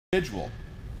individual.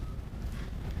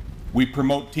 We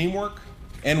promote teamwork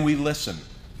and we listen.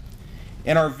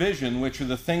 And our vision, which are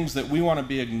the things that we want to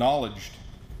be acknowledged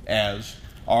as,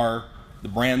 are the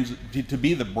brands, to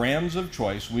be the brands of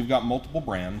choice. We've got multiple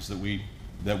brands that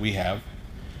we have.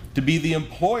 To be the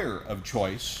employer of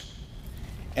choice,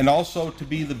 and also to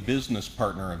be the business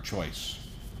partner of choice.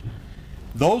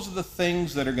 Those are the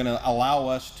things that are going to allow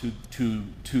us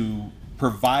to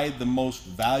provide the most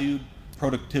valued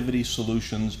productivity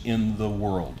solutions in the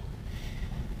world.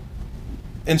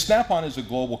 And Snap-on is a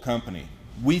global company.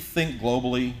 We think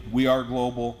globally. We are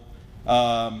global.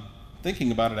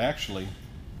 Thinking about it, actually,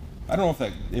 I don't know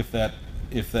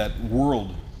if that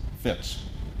world fits.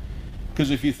 Because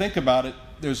if you think about it,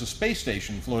 there's a space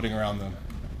station floating around the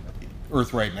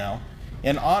Earth right now,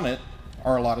 and on it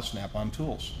are a lot of Snap-on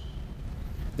tools.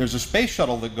 There's a space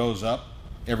shuttle that goes up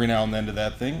every now and then to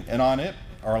that thing, and on it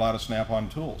are a lot of Snap-on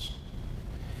tools.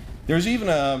 There's even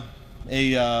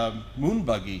a moon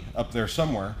buggy up there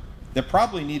somewhere that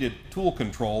probably needed tool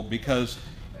control, because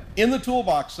in the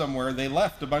toolbox somewhere they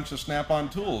left a bunch of Snap-on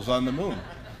tools on the moon.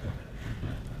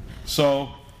 So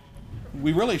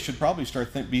we really should probably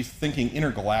be thinking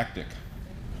intergalactic.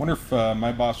 I wonder if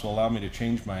my boss will allow me to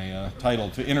change my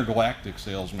title to Intergalactic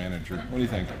Sales Manager. What do you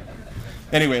think?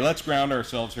 Anyway, let's ground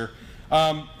ourselves here.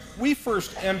 We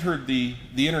first entered the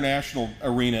international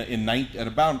arena at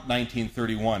about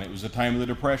 1931. It was the time of the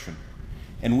Depression.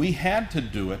 And we had to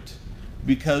do it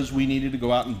because we needed to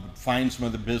go out and find some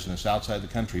of the business outside the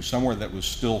country, somewhere that was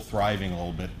still thriving a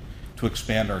little bit, to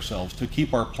expand ourselves, to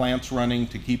keep our plants running,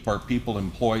 to keep our people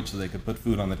employed so they could put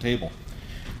food on the table.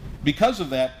 Because of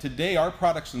that, today our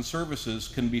products and services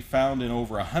can be found in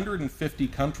over 150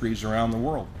 countries around the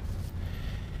world.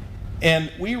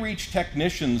 And we reach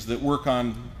technicians that work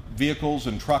on vehicles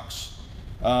and trucks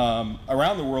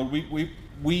around the world.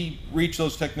 We reach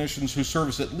those technicians who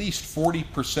service at least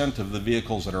 40% of the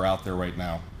vehicles that are out there right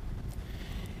now.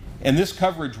 And this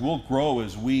coverage will grow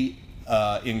as we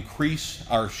increase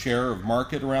our share of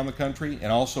market around the country,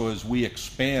 and also as we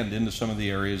expand into some of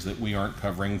the areas that we aren't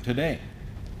covering today.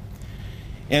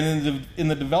 And in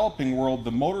the developing world,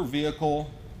 the motor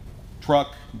vehicle,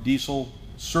 truck, diesel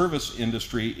service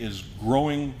industry is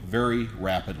growing very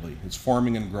rapidly. It's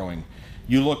forming and growing.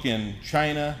 You look in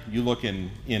China, you look in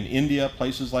India,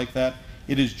 places like that,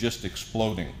 it is just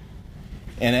exploding.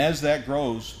 And as that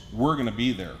grows, we're going to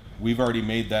be there. We've already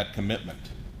made that commitment.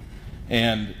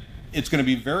 And it's going to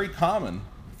be very common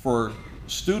for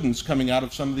students coming out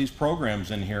of some of these programs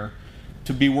in here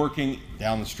to be working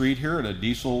down the street here at a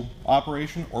diesel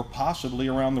operation, or possibly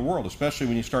around the world, especially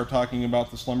when you start talking about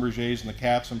the Schlumbergers and the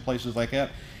CATs and places like that.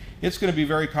 It's going to be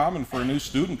very common for a new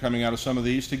student coming out of some of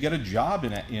these to get a job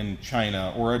in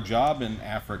China, or a job in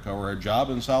Africa, or a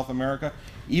job in South America,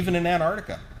 even in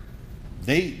Antarctica.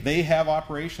 They have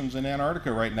operations in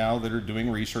Antarctica right now that are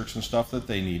doing research and stuff that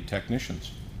they need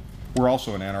technicians. We're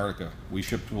also in Antarctica. We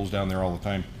ship tools down there all the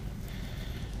time.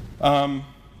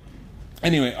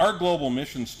 Anyway, our global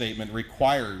mission statement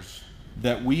requires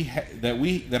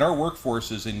that our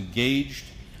workforce is engaged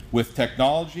with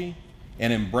technology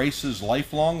and embraces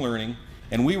lifelong learning,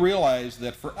 and we realize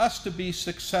that for us to be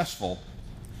successful,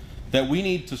 that we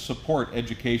need to support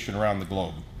education around the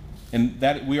globe, and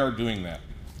that we are doing that.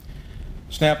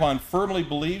 Snap-on firmly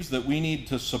believes that we need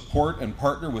to support and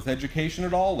partner with education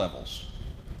at all levels.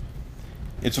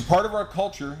 It's a part of our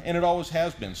culture, and it always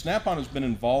has been. Snap-on has been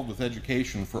involved with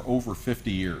education for over 50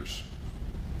 years.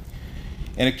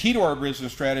 And a key to our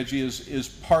business strategy is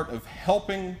part of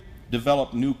helping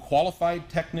develop new qualified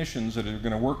technicians that are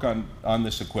going to work on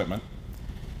this equipment,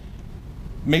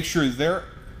 make sure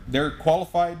they're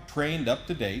qualified, trained, up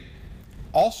to date,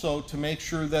 also to make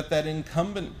sure that that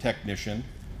incumbent technician,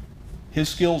 his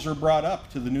skills are brought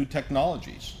up to the new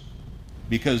technologies.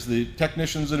 Because the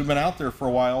technicians that have been out there for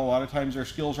a while, a lot of times their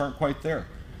skills aren't quite there.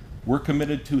 We're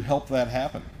committed to help that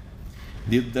happen.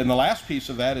 Then the last piece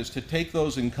of that is to take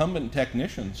those incumbent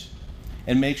technicians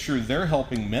and make sure they're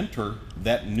helping mentor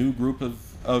that new group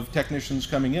of technicians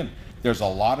coming in. There's a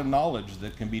lot of knowledge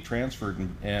that can be transferred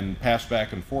and passed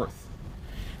back and forth.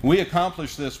 We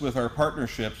accomplish this with our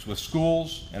partnerships with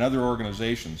schools and other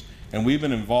organizations, and we've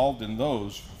been involved in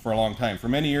those for a long time. For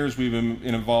many years we've been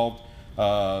involved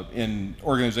in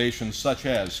organizations such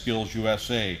as Skills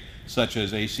USA, such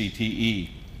as ACTE,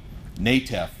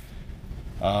 NATEF,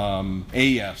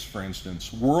 AS, for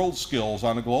instance, World Skills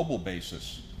on a global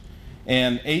basis,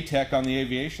 and ATEC on the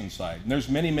aviation side. And there's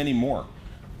many, many more.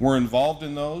 We're involved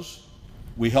in those.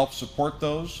 We help support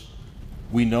those.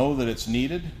 We know that it's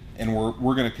needed, and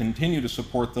we're going to continue to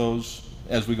support those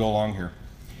as we go along here.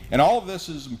 And all of this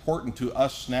is important to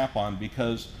us, Snap-on,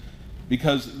 because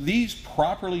because these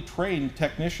properly trained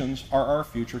technicians are our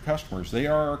future customers. They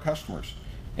are our customers.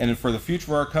 And for the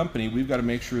future of our company, we've got to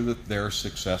make sure that they're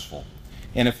successful.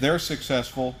 And if they're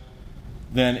successful,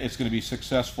 then it's going to be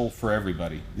successful for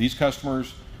everybody. These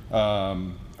customers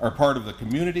are part of the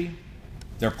community,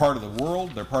 they're part of the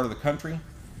world, they're part of the country.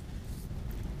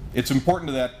 It's important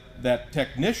to that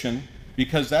technician,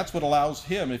 because that's what allows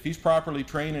him, if he's properly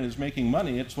trained and is making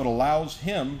money, it's what allows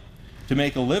him to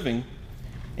make a living,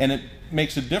 and it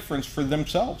makes a difference for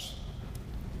themselves,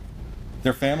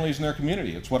 their families, and their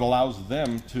community. It's what allows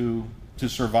them to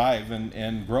survive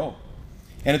and grow.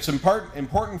 And it's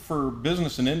important for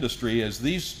business and industry, as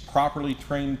these properly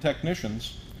trained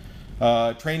technicians,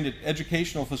 trained at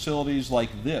educational facilities like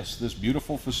this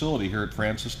beautiful facility here at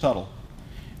Francis Tuttle.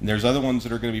 And there's other ones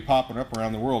that are going to be popping up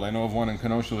around the world. I know of one in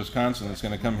Kenosha, Wisconsin that's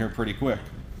going to come here pretty quick.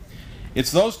 It's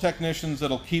those technicians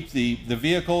that'll keep the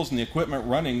vehicles and the equipment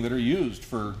running that are used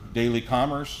for daily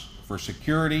commerce, for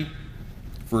security,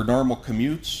 for normal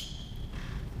commutes,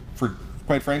 for,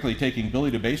 quite frankly, taking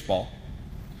Billy to baseball.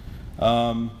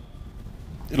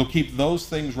 It'll keep those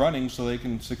things running so they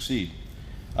can succeed.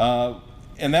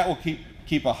 And that will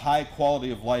keep a high quality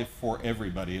of life for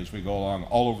everybody as we go along,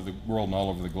 all over the world and all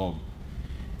over the globe.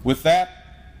 With that,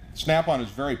 Snap-on is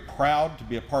very proud to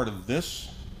be a part of this.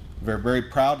 We're very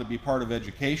proud to be part of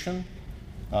education.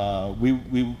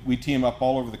 We team up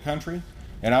all over the country.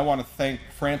 And I want to thank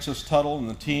Francis Tuttle and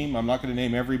the team. I'm not going to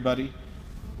name everybody.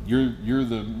 You're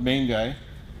the main guy.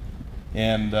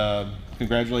 And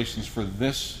congratulations for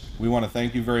this. We want to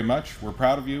thank you very much. We're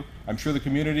proud of you. I'm sure the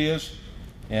community is.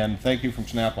 And thank you from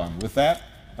Snap-on. With that,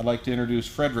 I'd like to introduce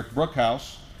Frederick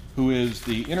Brookhouse, who is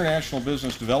the International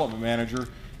Business Development Manager.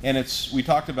 And we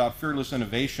talked about fearless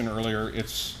innovation earlier.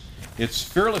 It's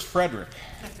Fearless Frederick.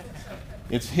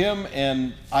 It's him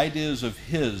and ideas of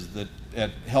his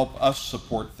that help us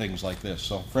support things like this.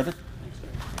 So, Frederick?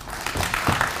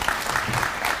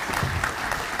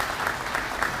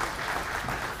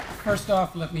 First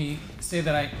off, let me say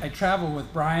that I travel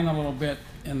with Brian a little bit,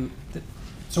 and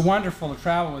it's wonderful to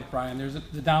travel with Brian.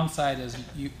 The downside is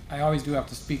I always do have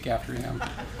to speak after him.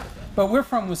 But we're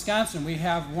from Wisconsin. We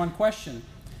have one question.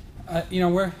 We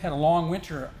had a long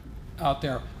winter out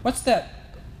there. What's that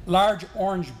large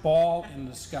orange ball in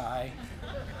the sky?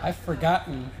 I've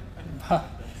forgotten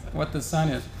what the sun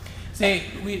is. Say,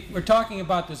 we're talking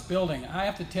about this building. I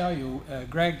have to tell you,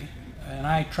 Greg and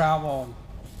I travel.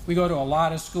 We go to a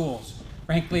lot of schools.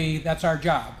 Frankly, that's our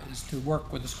job, is to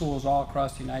work with the schools all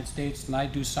across the United States, and I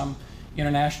do some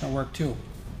international work too.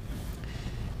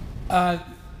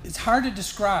 It's hard to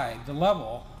describe the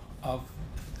level of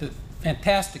the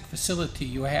fantastic facility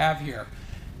you have here.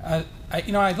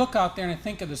 I look out there and I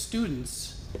think of the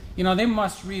students. They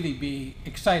must really be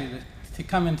excited to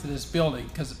come into this building,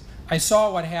 because I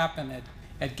saw what happened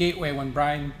at Gateway when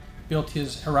Brian built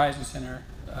his Horizon Center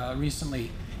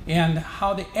recently, and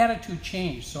how the attitude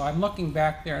changed. So I'm looking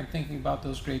back there and thinking about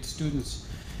those great students.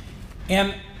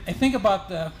 And I think about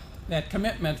that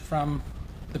commitment from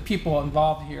the people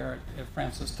involved here at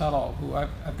Francis Tuttle, who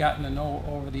I've gotten to know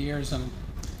over the years, and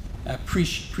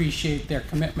appreciate their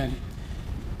commitment.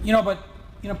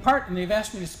 And they've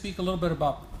asked me to speak a little bit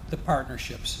about the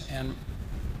partnerships. And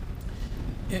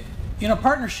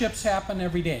partnerships happen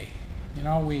every day.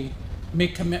 We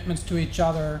make commitments to each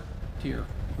other, to your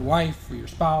wife, or your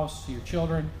spouse, to your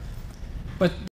children. But